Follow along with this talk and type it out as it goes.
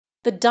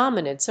The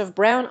dominance of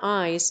brown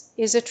eyes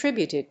is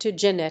attributed to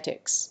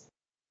genetics.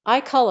 Eye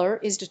color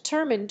is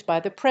determined by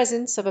the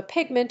presence of a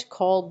pigment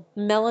called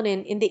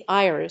melanin in the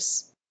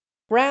iris.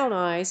 Brown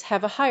eyes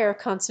have a higher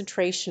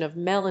concentration of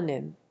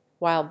melanin,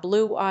 while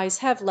blue eyes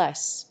have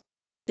less.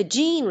 The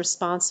gene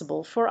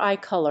responsible for eye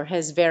color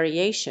has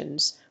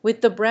variations,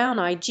 with the brown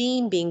eye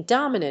gene being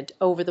dominant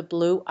over the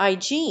blue eye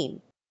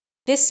gene.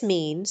 This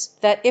means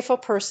that if a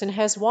person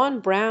has one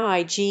brown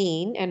eye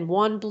gene and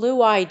one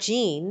blue eye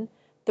gene,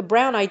 the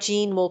brown eye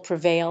gene will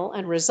prevail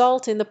and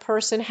result in the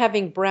person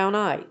having brown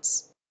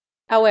eyes.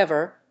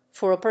 However,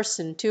 for a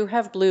person to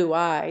have blue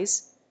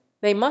eyes,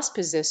 they must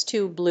possess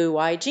two blue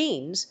eye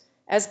genes,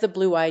 as the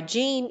blue eye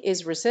gene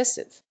is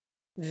recessive.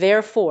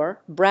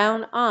 Therefore,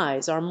 brown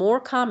eyes are more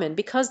common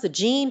because the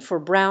gene for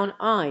brown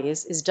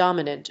eyes is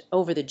dominant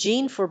over the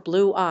gene for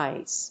blue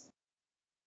eyes.